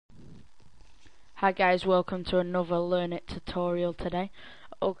Hi guys, welcome to another Learn It tutorial today.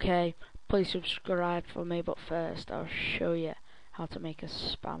 Okay, please subscribe for me, but first I'll show you how to make a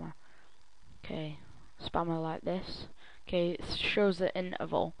spammer. Okay, spammer like this. Okay, it shows the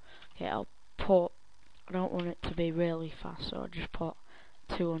interval. Okay, I don't want it to be really fast, so I'll just put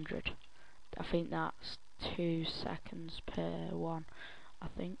 200. I think that's 2 seconds per one, I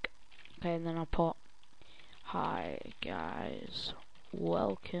think. Okay, and then I'll put, hi guys,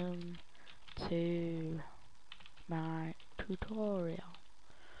 welcome to my tutorial.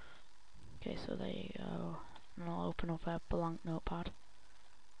 Okay, so there you go, and I'll open up a blank notepad.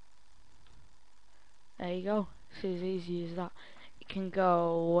 There you go. It's as easy as that. It can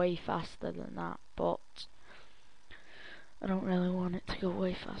go way faster than that, but I don't really want it to go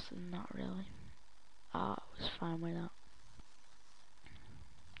way faster than that, really. I was fine with that.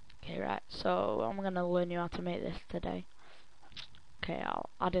 Okay, right, so I'm gonna learn you how to make this today. Okay, I'll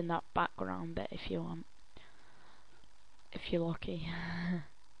add in that background bit if you want, if you're lucky.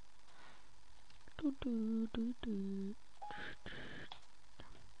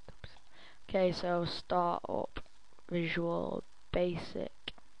 Okay, so start up Visual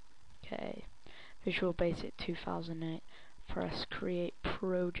Basic. Okay, Visual Basic 2008. Press Create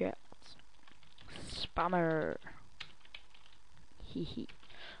Project. Spammer. Hehe.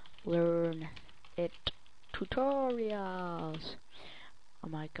 Learn It tutorials. Oh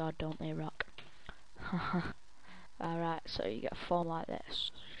my god, don't they rock? Alright, so you get a form like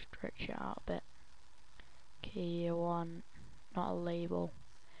this. Stretch it out a bit. Okay, you want not a label,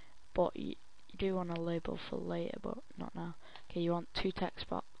 but you do want a label for later, but not now. Okay, you want two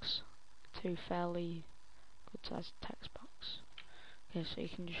fairly good sized text box. Okay, so you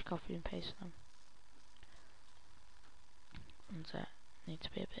can just copy and paste them. And that need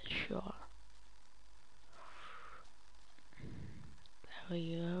to be a bit short. There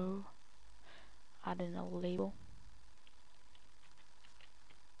we go. Add in a label.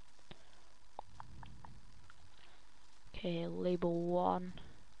 Okay, label 1,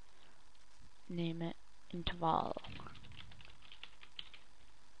 name it interval.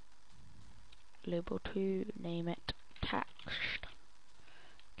 Label 2, name it text.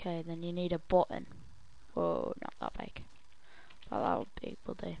 Okay, then you need a button. Whoa, not that big. Not that big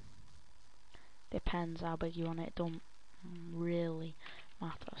will do. Depends how big you want it. It don't really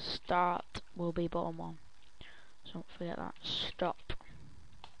matter. Start will be button 1. So don't forget that. Stop.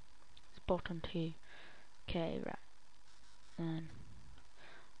 It's button 2. Okay, right. And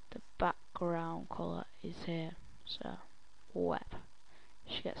the background colour is here. So web.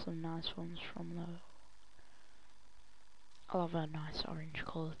 You should get some nice ones from the. I'll have a nice orange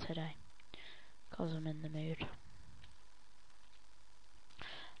colour today, because I'm in the mood.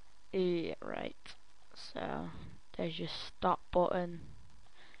 Yeah, right. So there's your stop button,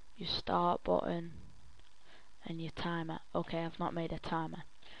 your start button, and your timer. Okay, I've not made a timer.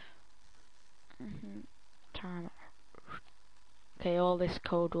 Timer. Okay, all this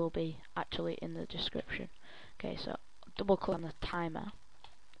code will be actually in the description. Okay, so double click on the timer.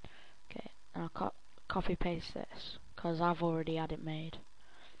 Okay, and I'll copy paste this, because I've already had it made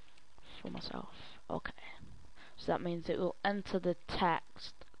for myself. Okay, so that means it will enter the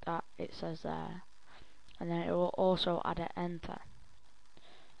text that it says there, and then it will also add an enter.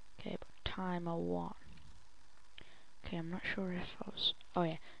 Okay, but timer 1. Okay, I'm not sure if I was. Oh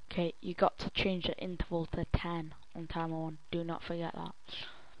yeah. Okay, you got to change the interval to 10 on timer 1. Do not forget that.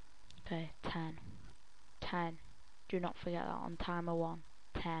 Okay, 10. 10. Do not forget that on timer 1.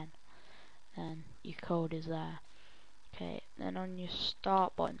 10. And your code is there. Okay, then on your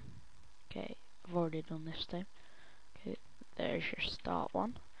start button. Okay, I've already done this thing. Okay, there's your start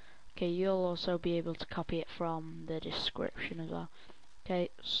one. Okay, you'll also be able to copy it from the description as well. Okay,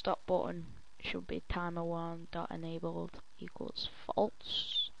 stop button should be Timer1.Enabled equals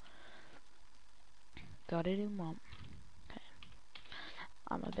false. Got it in one. Okay,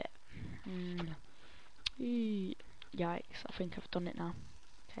 I'm a bit. Yikes! I think I've done it now.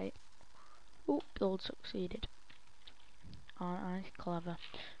 Okay. Oh, build succeeded. Aren't I clever?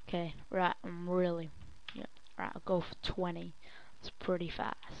 Okay, right. I'm really. Yeah, right. I'll go for 20. It's pretty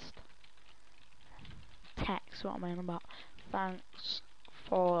fast. Text. What am I on about? Thanks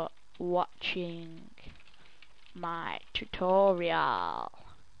for watching my tutorial.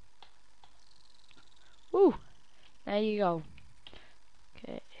 Woo! There you go.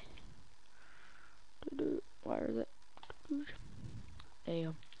 Okay. Where is it? There you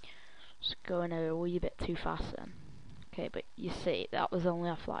go. Just going a wee bit too fast then. Okay, but you see, that was only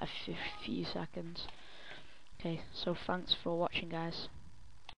off like a few seconds. Okay, so thanks for watching, guys.